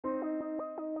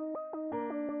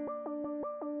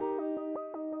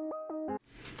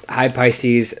Hi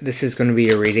Pisces, this is going to be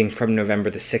a reading from November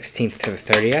the 16th to the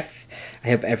 30th. I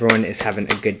hope everyone is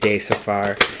having a good day so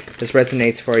far. If this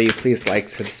resonates for you, please like,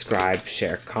 subscribe,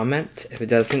 share, comment. If it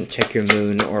doesn't, check your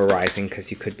moon or rising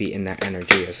because you could be in that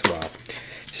energy as well.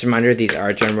 Just a reminder, these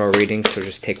are general readings, so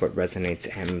just take what resonates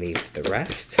and leave the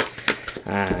rest.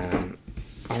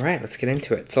 Alright, let's get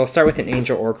into it. So I'll start with an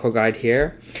angel oracle guide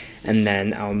here, and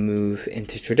then I'll move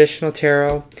into traditional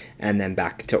tarot, and then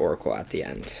back to oracle at the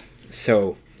end.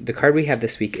 So the card we have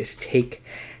this week is Take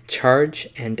Charge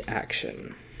and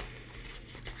Action.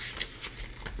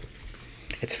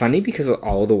 It's funny because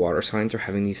all the water signs are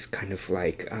having these kind of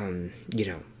like,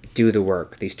 do the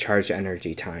work, these charged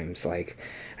energy times. Like,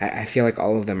 I feel like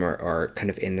all of them are kind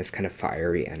of in this kind of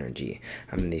fiery energy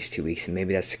these 2 weeks. And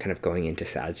maybe that's kind of going into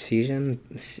Sag season,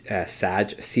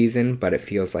 but it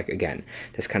feels like, again,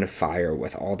 this kind of fire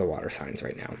with all the water signs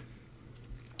right now.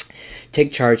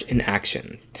 Take charge in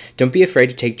action. Don't be afraid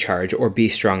to take charge or be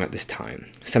strong at this time.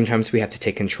 Sometimes we have to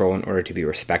take control in order to be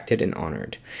respected and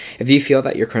honored. If you feel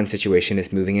that your current situation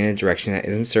is moving in a direction that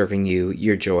isn't serving you,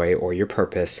 your joy, or your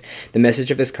purpose, the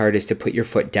message of this card is to put your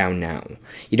foot down now.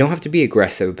 You don't have to be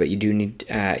aggressive, but you do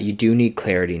need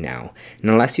clarity now. And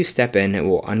unless you step in, it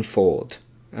will unfold.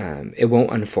 It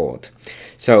won't unfold.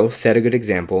 So set a good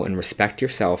example and respect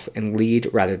yourself and lead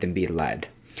rather than be led.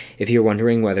 If you're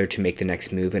wondering whether to make the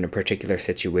next move in a particular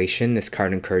situation, this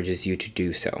card encourages you to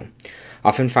do so.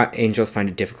 Often angels find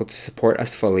it difficult to support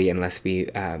us fully unless we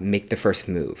make the first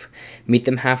move. Meet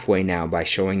them halfway now by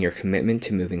showing your commitment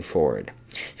to moving forward.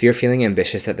 If you're feeling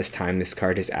ambitious at this time, this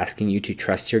card is asking you to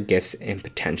trust your gifts and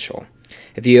potential.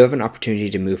 If you have an opportunity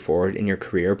to move forward in your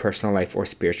career, personal life, or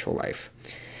spiritual life,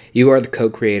 you are the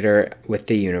co-creator with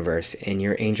the universe, and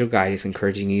your angel guide is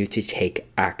encouraging you to take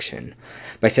action.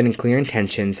 By setting clear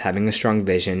intentions, having a strong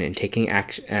vision, and taking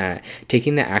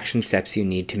the action steps you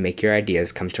need to make your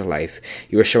ideas come to life,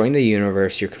 you are showing the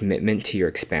universe your commitment to your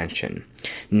expansion.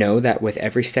 Know that with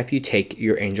every step you take,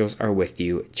 your angels are with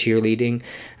you, cheerleading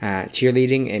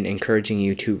and encouraging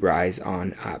you to rise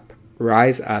on up.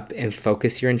 Rise up and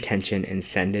focus your intention and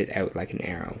send it out like an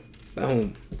arrow.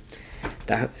 Boom.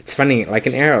 It's funny, like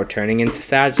an arrow turning into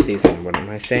Sag season. What am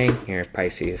I saying here,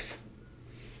 Pisces?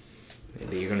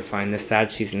 Maybe you're going to find this Sag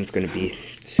season is going to be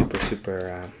super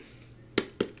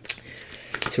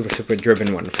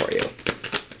driven one for you.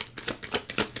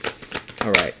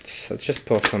 Alright, so let's just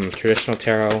pull some traditional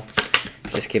tarot.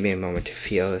 Just give me a moment to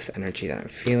feel this energy that I'm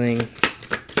feeling.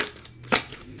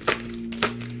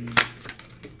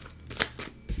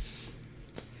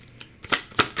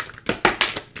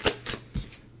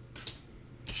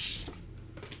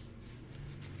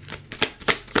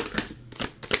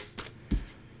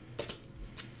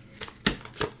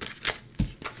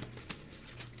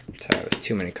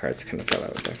 Too many cards kind of fell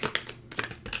out there.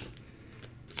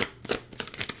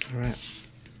 Alright.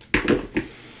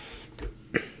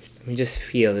 Let me just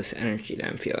feel this energy that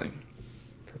I'm feeling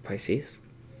for Pisces.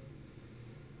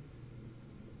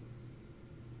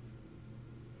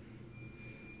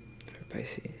 For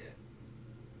Pisces.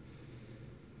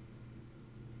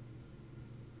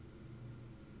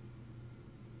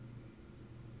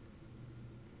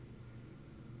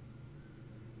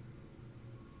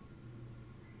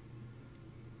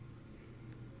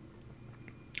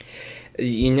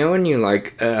 You know when you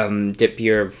like dip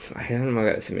your, I don't know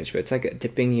about this image, but it's like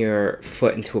dipping your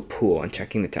foot into a pool and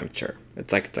checking the temperature.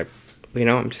 It's like,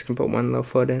 I'm just gonna put one little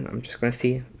foot in. I'm just gonna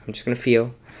see. I'm just gonna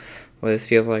feel what this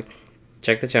feels like.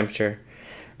 Check the temperature.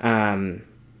 Here,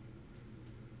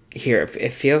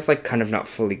 it feels like kind of not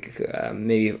fully,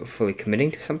 maybe fully committing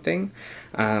to something.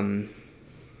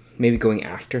 Maybe going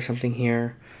after something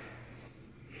here.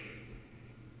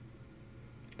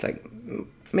 It's like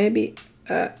maybe.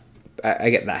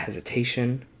 I get that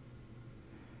hesitation,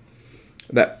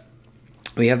 but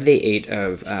we have the Eight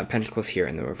of Pentacles here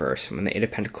in the reverse. When the Eight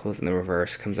of Pentacles in the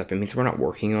reverse comes up, it means we're not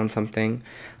working on something.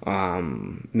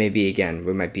 Maybe, again,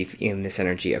 we might be in this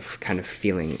energy of kind of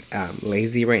feeling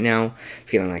lazy right now,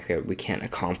 feeling like we can't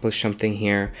accomplish something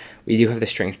here. We do have the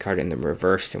Strength card in the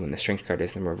reverse, and when the Strength card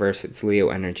is in the reverse, it's Leo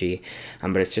energy,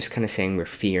 but it's just kind of saying we're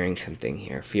fearing something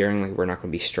here, fearing like we're not going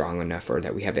to be strong enough or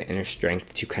that we have the inner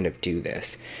strength to kind of do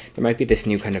this. There might be this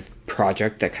new kind of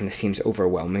project that kind of seems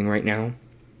overwhelming right now.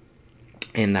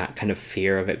 And that kind of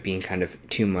fear of it being kind of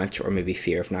too much, or maybe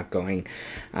fear of not going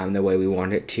the way we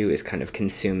want it to, is kind of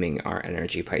consuming our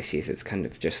energy, Pisces. It's kind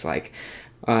of just like,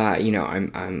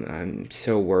 I'm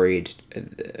so worried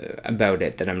about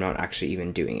it that I'm not actually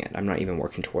even doing it. I'm not even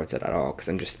working towards it at all because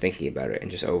I'm just thinking about it and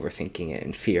just overthinking it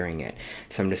and fearing it.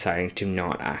 So I'm deciding to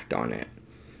not act on it.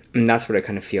 And that's what it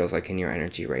kind of feels like in your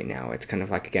energy right now. It's kind of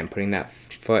like, again, putting that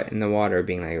foot in the water,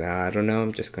 being like, I don't know,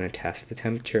 I'm just going to test the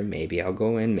temperature. Maybe I'll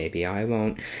go in, maybe I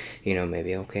won't. You know,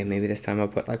 maybe, okay, maybe this time I'll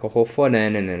put like a whole foot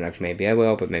in, and then like maybe I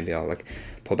will, but maybe I'll like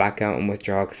pull back out and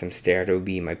withdraw because I'm scared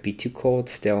it might be too cold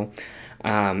still.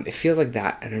 It feels like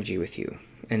that energy with you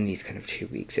in these kind of 2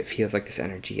 weeks. It feels like this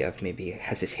energy of maybe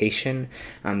hesitation,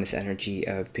 this energy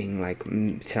of being like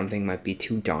something might be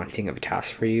too daunting of a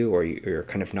task for you, or you're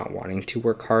kind of not wanting to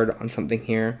work hard on something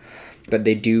here, but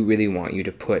they do really want you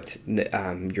to put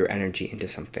your energy into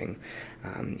something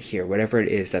here, whatever it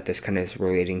is that this kind of is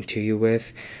relating to you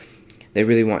with. They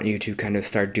really want you to kind of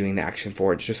start doing the action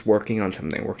forward, just working on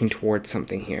something, working towards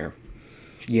something here.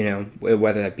 You know,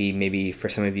 whether that be maybe for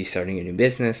some of you starting a new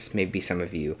business, maybe some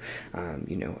of you,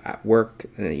 you know, at work,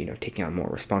 you know, taking on more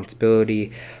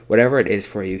responsibility, whatever it is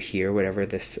for you here, whatever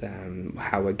this,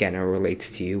 how again it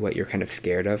relates to you, what you're kind of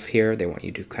scared of here, they want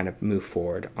you to kind of move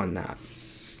forward on that.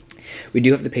 We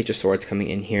do have the Page of Swords coming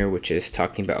in here, which is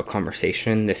talking about a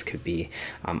conversation. This could be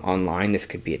online, this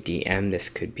could be a DM, this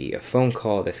could be a phone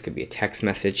call, this could be a text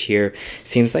message here.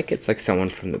 Seems like it's like someone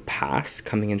from the past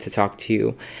coming in to talk to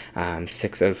you.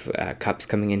 Six of Cups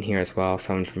coming in here as well,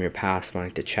 someone from your past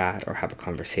wanting to chat or have a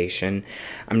conversation.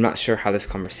 I'm not sure how this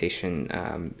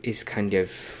conversation is kind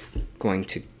of going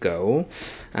to go.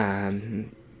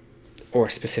 Or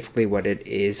specifically what it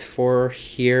is for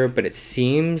here, but it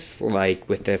seems like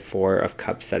with the Four of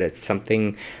Cups that it's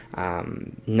something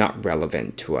not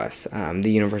relevant to us.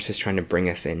 The universe is trying to bring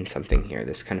us in something here.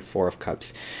 This kind of Four of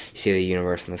Cups, you see the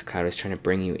universe and this cloud is trying to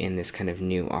bring you in this kind of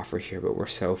new offer here, but we're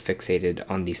so fixated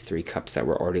on these Three Cups that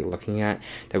we're already looking at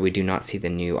that we do not see the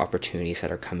new opportunities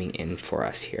that are coming in for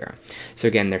us here. So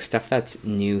again, there's stuff that's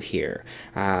new here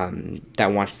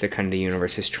that wants to kind of the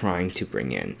universe is trying to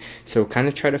bring in. So kind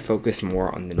of try to focus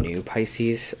more on the new,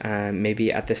 Pisces,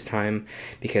 maybe at this time,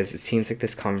 because it seems like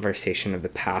this conversation of the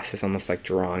past is almost like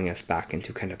drawing us back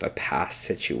into kind of a past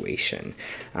situation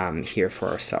here for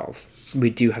ourselves. We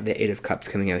do have the Eight of Cups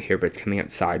coming out here, but it's coming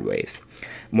out sideways.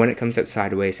 When it comes out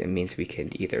sideways, it means we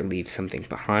could either leave something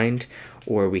behind,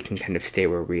 or we can kind of stay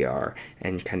where we are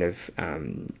and kind of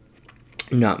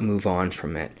not move on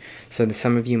from it. So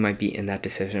some of you might be in that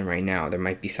decision right now. There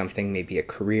might be something, maybe a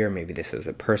career, maybe this is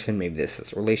a person, maybe this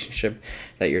is a relationship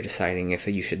that you're deciding if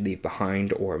you should leave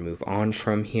behind or move on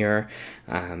from here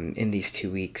in these 2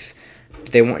 weeks.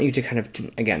 They want you to kind of,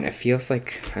 again, it feels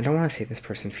like, I don't want to say this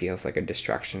person feels like a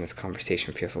distraction. This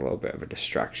conversation feels a little bit of a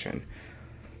distraction,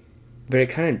 but it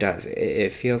kind of does.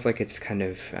 It feels like it's kind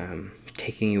of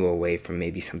taking you away from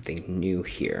maybe something new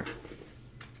here.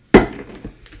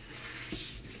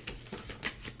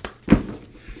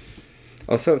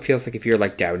 Also, it feels like if you're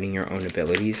like doubting your own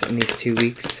abilities in these 2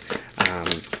 weeks,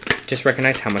 just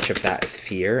recognize how much of that is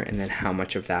fear, and then how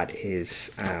much of that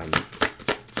is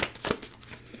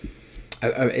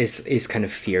kind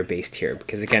of fear-based here.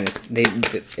 Because again,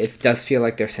 it does feel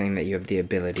like they're saying that you have the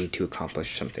ability to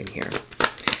accomplish something here.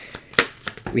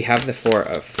 We have the Four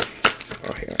of,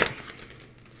 oh here,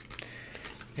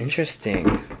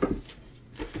 interesting.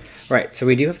 Right, so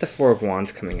we do have the Four of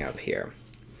Wands coming up here.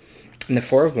 And the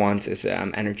Four of Wands is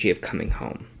energy of coming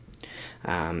home,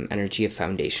 energy of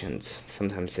foundations.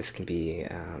 Sometimes this can be,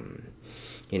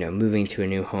 you know, moving to a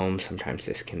new home. Sometimes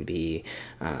this can be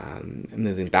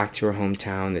moving back to our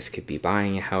hometown. This could be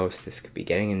buying a house. This could be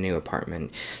getting a new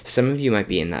apartment. Some of you might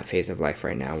be in that phase of life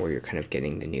right now where you're kind of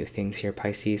getting the new things here,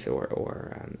 Pisces,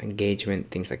 or engagement,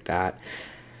 things like that.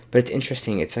 But it's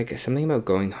interesting. It's like something about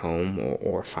going home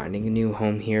or finding a new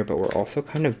home here, but we're also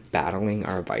kind of battling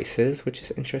our vices, which is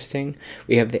interesting.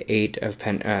 We have the Eight of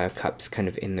Cups kind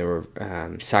of in the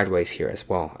sideways here as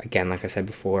well. Again, like I said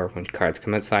before, when cards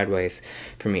come out sideways,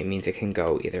 for me, it means it can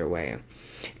go either way.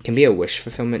 It can be a wish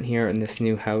fulfillment here in this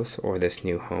new house or this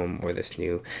new home or this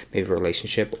new maybe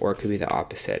relationship, or it could be the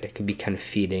opposite. It could be kind of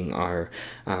feeding our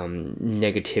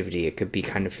negativity. It could be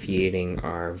kind of feeding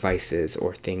our vices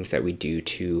or things that we do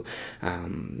to, how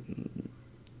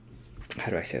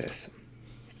do I say this?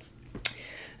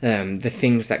 The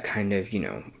things that kind of, you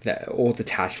know, the old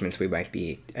attachments we might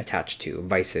be attached to,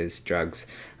 vices, drugs,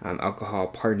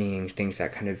 alcohol, partying, things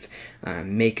that kind of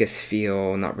make us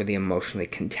feel not really emotionally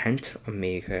content or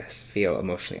make us feel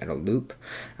emotionally at a loop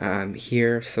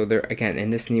here. So there, again, in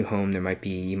this new home, you might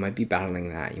be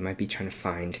battling that. You might be trying to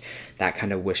find that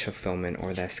kind of wish fulfillment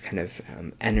or this kind of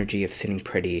energy of sitting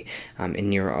pretty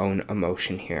in your own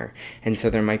emotion here. And so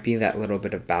there might be that little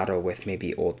bit of battle with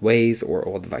maybe old ways or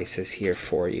old vices here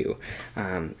for you.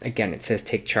 Again, it says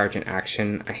take charge and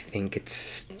action. I think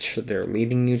they're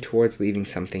leading you towards leaving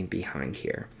something behind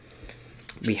here.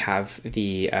 we have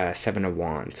the Seven of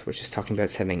Wands, which is talking about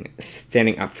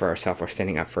standing up for ourselves or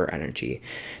standing up for energy.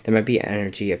 There might be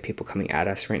energy of people coming at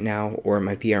us right now, or it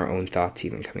might be our own thoughts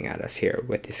even coming at us here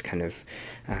with this kind of,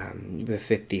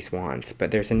 with these wands.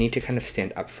 But there's a need to kind of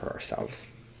stand up for ourselves.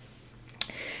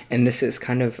 And this is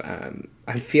kind of,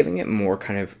 I'm feeling it more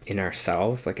kind of in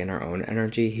ourselves, like in our own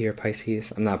energy here,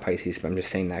 Pisces. I'm not Pisces, but I'm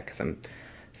just saying that because I'm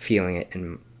feeling it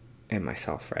in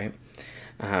myself, right?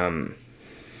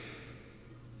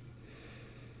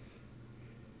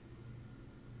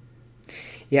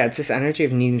 Yeah, it's this energy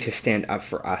of needing to stand up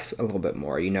for us a little bit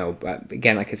more, you know. But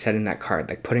again, like I said in that card,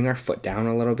 like putting our foot down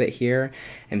a little bit here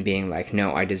and being like,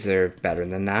 no, I deserve better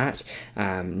than that.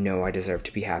 No, I deserve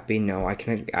to be happy. No, I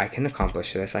can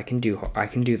accomplish this. I can do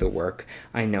the work.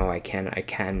 I know I can.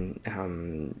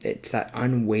 It's that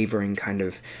unwavering kind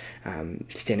of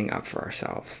standing up for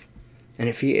ourselves. And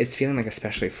if it's feeling like,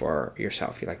 especially for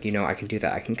yourself, you're like, you know, I can do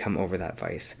that. I can come over that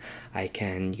vice. I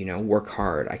can, you know, work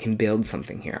hard. I can build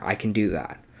something here. I can do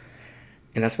that.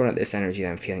 And that's what this energy that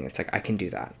I'm feeling. It's like, I can do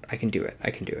that. I can do it. I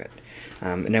can do it.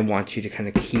 And I want you to kind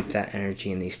of keep that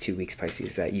energy in these 2 weeks,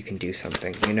 Pisces, that you can do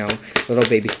something, you know, little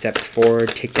baby steps forward,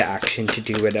 take the action to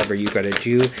do whatever you got to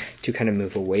do to kind of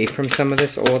move away from some of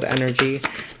this old energy,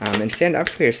 and stand up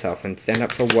for yourself and stand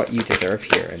up for what you deserve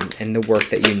here and the work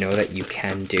that you know that you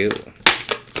can do.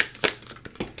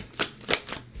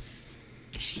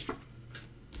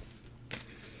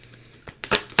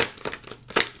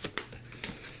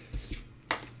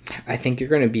 I think you're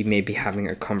going to be maybe having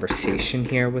a conversation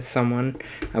here with someone.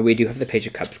 We do have the Page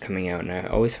of Cups coming out, and I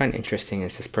always find interesting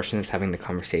is this person that's having the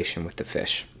conversation with the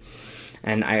fish.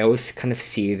 And I always kind of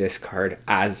see this card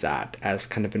as that, as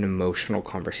kind of an emotional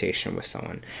conversation with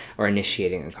someone or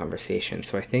initiating a conversation.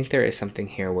 So I think there is something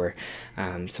here where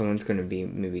someone's going to be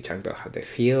maybe talking about how they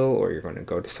feel, or you're going to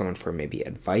go to someone for maybe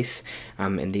advice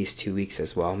in these 2 weeks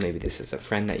as well. Maybe this is a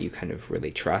friend that you kind of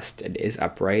really trust. It is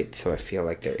upright, so I feel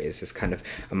like there is this kind of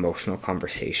emotional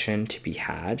conversation to be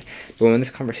had. But when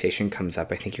this conversation comes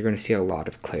up, I think you're going to see a lot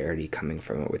of clarity coming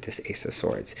from it with this Ace of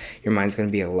Swords. Your mind's going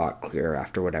to be a lot clearer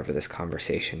after whatever this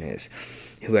conversation is.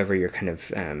 Whoever you're kind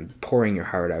of pouring your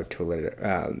heart out to,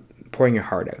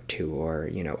 or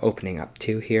you know, opening up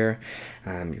to here,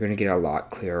 you're going to get a lot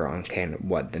clearer on kind of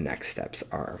what the next steps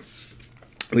are.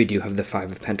 We do have the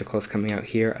Five of Pentacles coming out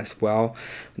here as well.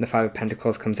 When the Five of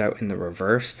Pentacles comes out in the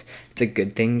reverse, it's a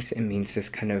good thing. It means this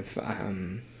kind of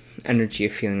energy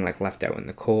of feeling like left out in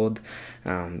the cold,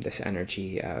 this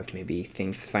energy of maybe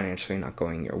things financially not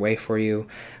going your way for you,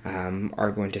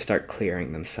 are going to start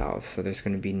clearing themselves. So there's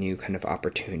going to be new kind of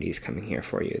opportunities coming here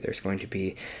for you. There's going to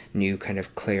be new kind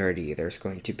of clarity. There's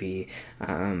going to be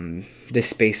this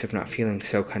space of not feeling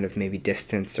so kind of maybe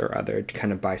distanced or othered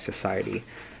kind of by society.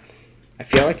 I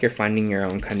feel like you're finding your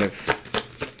own kind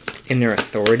of inner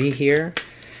authority here.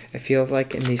 It feels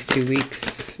like in these 2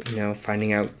 weeks, you know,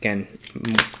 finding out, again,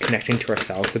 connecting to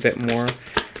ourselves a bit more,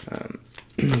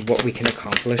 what we can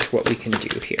accomplish, what we can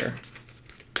do here.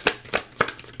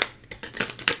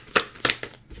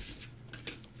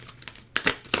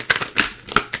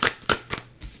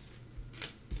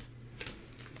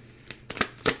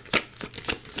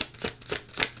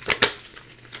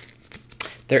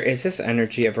 There is this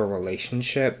energy of a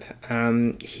relationship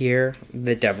here,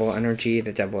 the Devil energy.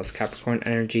 The Devil is Capricorn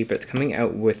energy, but it's coming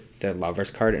out with the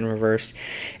Lovers card in reverse.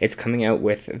 It's coming out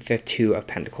with the Two of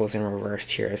Pentacles in reverse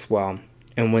here as well.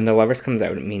 And when the Lovers comes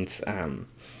out, it means in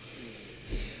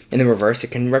the reverse,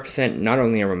 it can represent not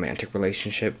only a romantic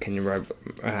relationship, can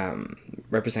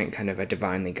represent kind of a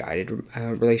divinely guided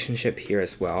relationship here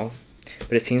as well.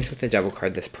 But it seems with the Devil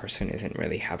card, this person isn't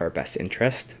really have our best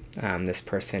interest. This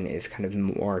person is kind of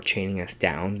more chaining us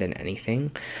down than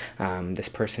anything. This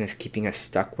person is keeping us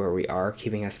stuck where we are,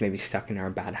 keeping us maybe stuck in our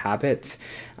bad habits,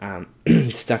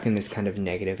 stuck in this kind of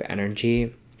negative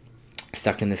energy,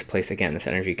 stuck in this place. Again, this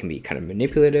energy can be kind of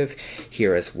manipulative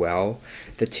here as well.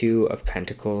 The Two of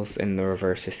Pentacles in the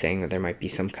reverse is saying that there might be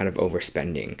some kind of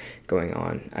overspending going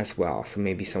on as well. So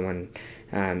maybe someone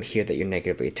here that you're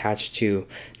negatively attached to,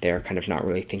 they're kind of not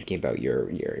really thinking about your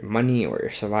money or your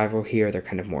survival here. They're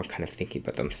kind of more kind of thinking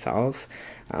about themselves.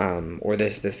 Or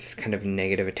there's this kind of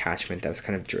negative attachment that was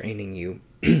kind of draining you.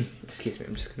 Excuse me,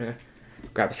 I'm just gonna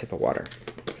grab a sip of water.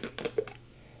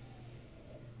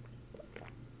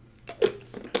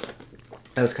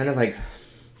 That was kind of like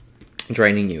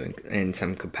draining you in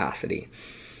some capacity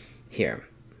here.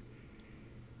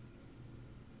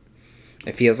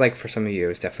 It feels like for some of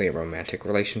you, it's definitely a romantic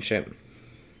relationship.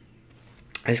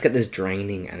 I just get this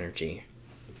draining energy.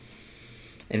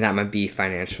 And that might be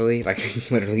financially, like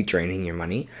literally draining your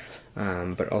money.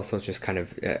 But also just kind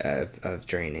of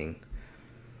draining.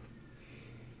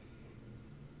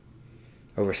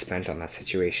 overspent on that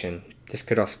situation. This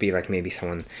could also be like maybe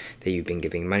someone that you've been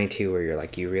giving money to, where you're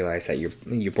like, you realize that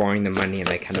you're borrowing the money and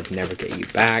they kind of never get you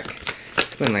back.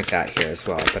 Something like that here as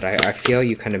well. But I feel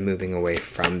you kind of moving away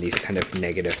from these kind of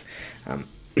negative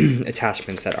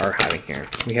attachments that are having here.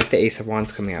 We have the Ace of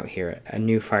Wands coming out here, a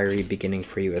new fiery beginning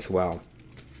for you as well.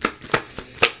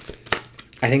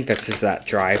 I think this is that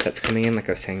drive that's coming in, like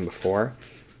I was saying before.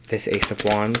 This Ace of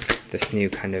Wands, this new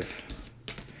kind of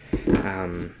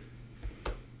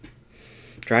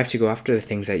drive to go after the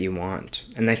things that you want.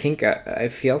 And I think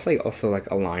it feels like also like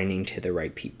aligning to the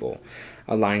right people,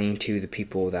 aligning to the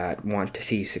people that want to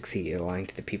see you succeed, aligning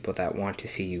to the people that want to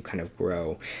see you kind of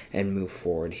grow and move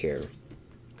forward here.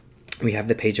 We have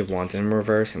the Page of Wands in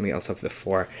reverse, and we also have the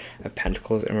Four of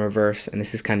Pentacles in reverse. And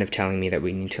this is kind of telling me that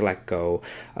we need to let go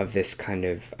of this kind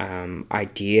of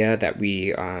idea that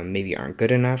we maybe aren't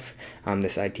good enough.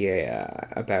 This idea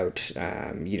about,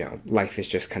 you know, life is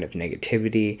just kind of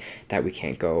negativity, that we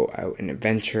can't go out and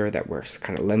adventure, that we're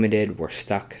kind of limited, we're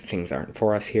stuck, things aren't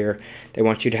for us here. They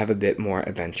want you to have a bit more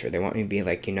adventure. They want you to be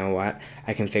like, you know what,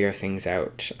 I can figure things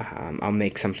out. I'll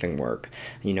make something work.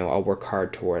 You know, I'll work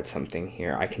hard towards something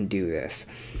here. I can do this.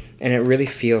 And it really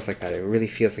feels like that. It really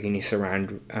feels like you need to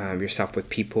surround yourself with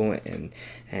people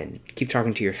and keep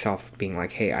talking to yourself, being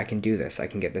like, hey, I can do this. I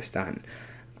can get this done.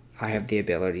 I have the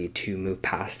ability to move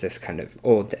past this kind of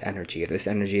old energy, this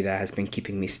energy that has been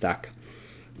keeping me stuck.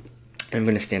 I'm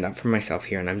going to stand up for myself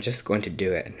here, and I'm just going to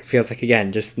do it. It feels like,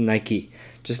 again, just Nike.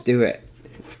 Just do it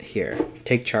here.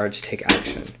 Take charge, take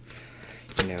action.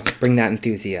 You know, bring that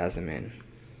enthusiasm in.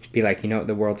 Be like, you know,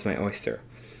 the world's my oyster.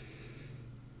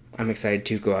 I'm excited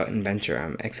to go out and venture.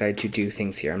 I'm excited to do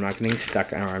things here. I'm not getting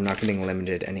stuck, or I'm not getting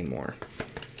limited anymore.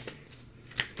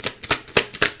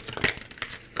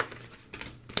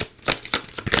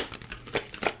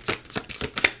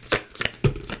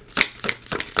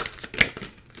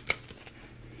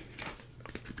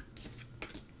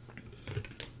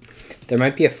 There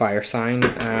might be a fire sign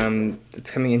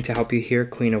that's coming in to help you here.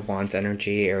 Queen of Wands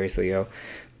energy, Aries, Leo,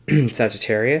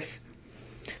 Sagittarius.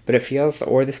 But it feels,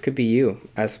 or this could be you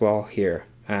as well here,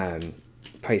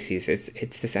 Pisces.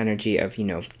 It's this energy of, you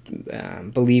know,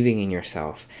 believing in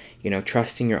yourself, you know,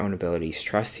 trusting your own abilities,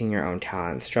 trusting your own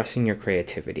talents, trusting your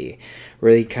creativity,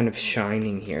 really kind of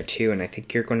shining here too. And I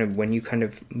think you're going to, when you kind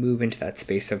of move into that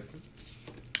space of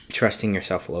trusting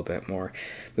yourself a little bit more,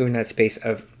 move in that space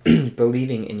of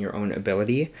believing in your own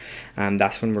ability,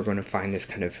 that's when we're going to find this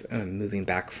kind of moving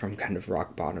back from kind of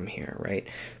rock bottom here, right?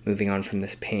 Moving on from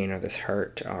this pain or this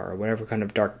hurt or whatever kind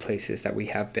of dark places that we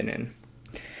have been in.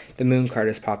 The Moon card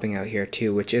is popping out here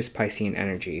too, which is Piscean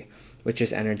energy, which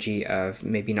is energy of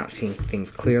maybe not seeing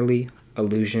things clearly.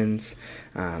 Illusions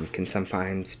can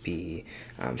sometimes be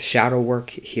shadow work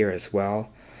here as well.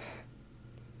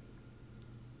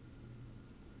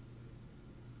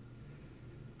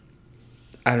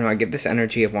 I don't know, I get this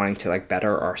energy of wanting to like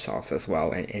better ourselves as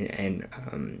well, and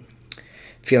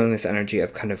feeling this energy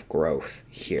of kind of growth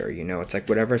here, you know. It's like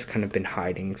whatever's kind of been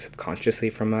hiding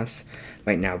subconsciously from us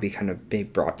might now be kind of be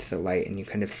brought to the light, and you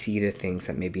kind of see the things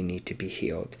that maybe need to be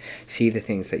healed, see the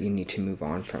things that you need to move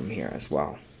on from here as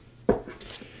well.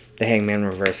 The Hangman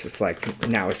reverse is like,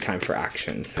 now it's time for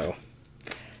action, so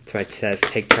that's why it says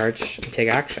take charge and take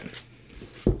action.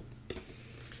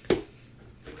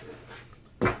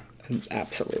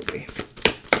 Absolutely.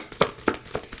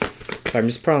 So I'm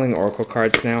just pulling oracle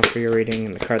cards now for your reading,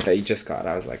 and the card that you just got,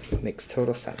 I was like, makes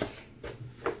total sense.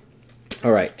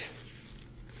 All right.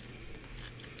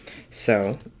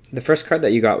 So the first card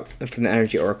that you got from the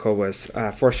energy oracle was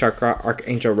 4th chakra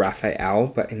Archangel Raphael,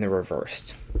 but in the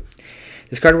reversed.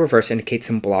 This card in reverse indicates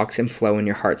some blocks and flow in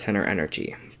your heart center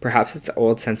energy. Perhaps it's an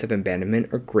old sense of abandonment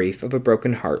or grief of a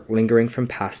broken heart lingering from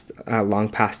long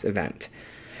past event.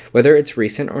 Whether it's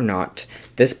recent or not,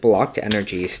 this blocked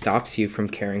energy stops you from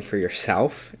caring for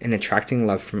yourself and attracting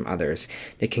love from others.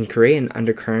 It can create an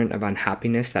undercurrent of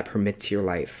unhappiness that permits your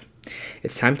life.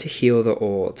 It's time to heal the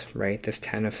old, right? This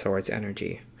 10 of Swords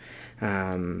energy.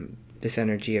 This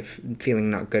energy of feeling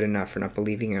not good enough or not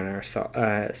believing in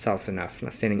ourselves enough,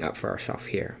 not standing up for ourselves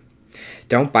here.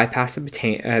 Don't bypass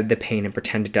the pain and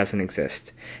pretend it doesn't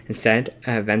exist. Instead,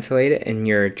 ventilate it in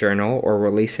your journal or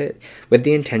release it with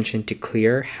the intention to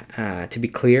be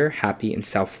clear, happy, and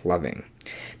self-loving.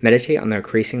 Meditate on the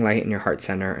increasing light in your heart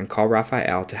center and call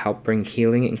Raphael to help bring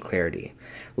healing and clarity.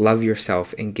 Love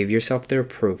yourself and give yourself the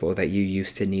approval that you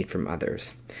used to need from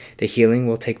others. The healing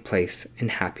will take place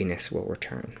and happiness will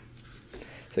return.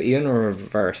 So even in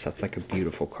reverse, that's like a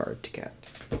beautiful card to get.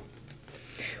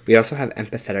 We also have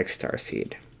Empathetic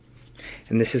Starseed.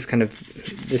 And this is kind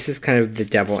of the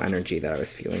devil energy that I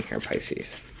was feeling here,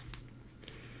 Pisces.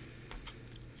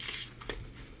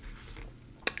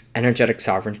 Energetic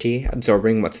sovereignty,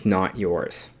 absorbing what's not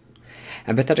yours.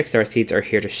 Empathetic starseeds are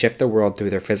here to shift the world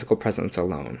through their physical presence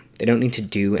alone. They don't need to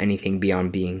do anything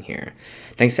beyond being here.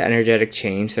 Thanks to energetic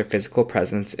change their physical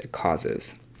presence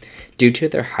causes. Due to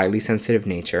their highly sensitive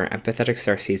nature, empathetic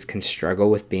starseeds can struggle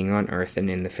with being on Earth and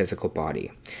in the physical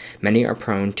body. Many are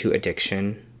prone to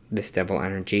addiction, this devil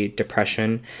energy,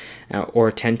 depression,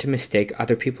 or tend to mistake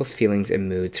other people's feelings and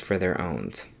moods for their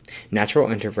own. Natural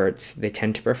introverts, they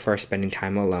tend to prefer spending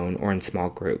time alone or in small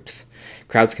groups.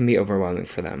 Crowds can be overwhelming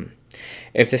for them.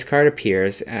 If this card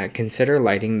appears, consider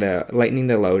lightening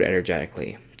the load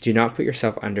energetically. Do not put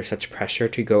yourself under such pressure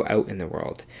to go out in the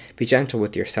world. Be gentle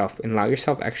with yourself and allow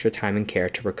yourself extra time and care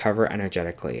to recover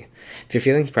energetically. If you're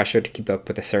feeling pressure to keep up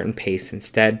with a certain pace,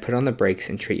 instead put on the brakes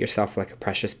and treat yourself like a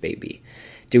precious baby.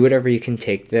 Do whatever you can to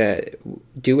take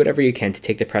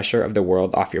the pressure of the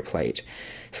world off your plate.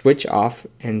 Switch off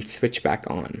and switch back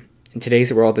on. In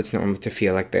today's world, it's normal to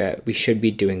feel like that we should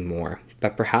be doing more,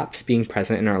 but perhaps being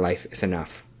present in our life is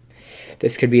enough.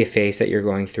 This could be a phase that you're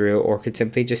going through, or could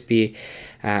simply just be,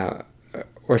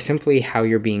 or simply how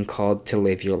you're being called to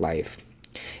live your life.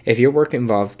 If your work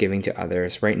involves giving to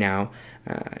others, right now,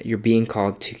 you're being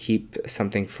called to keep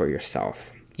something for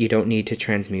yourself. You don't need to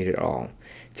transmute it all.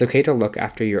 It's okay to look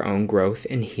after your own growth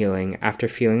and healing after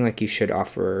feeling like you should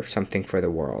offer something for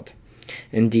the world.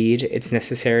 Indeed, it's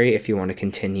necessary if you want to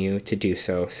continue to do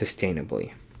so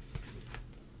sustainably.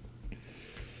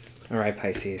 All right,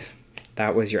 Pisces.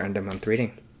 That was your end of month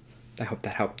reading. I hope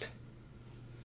that helped.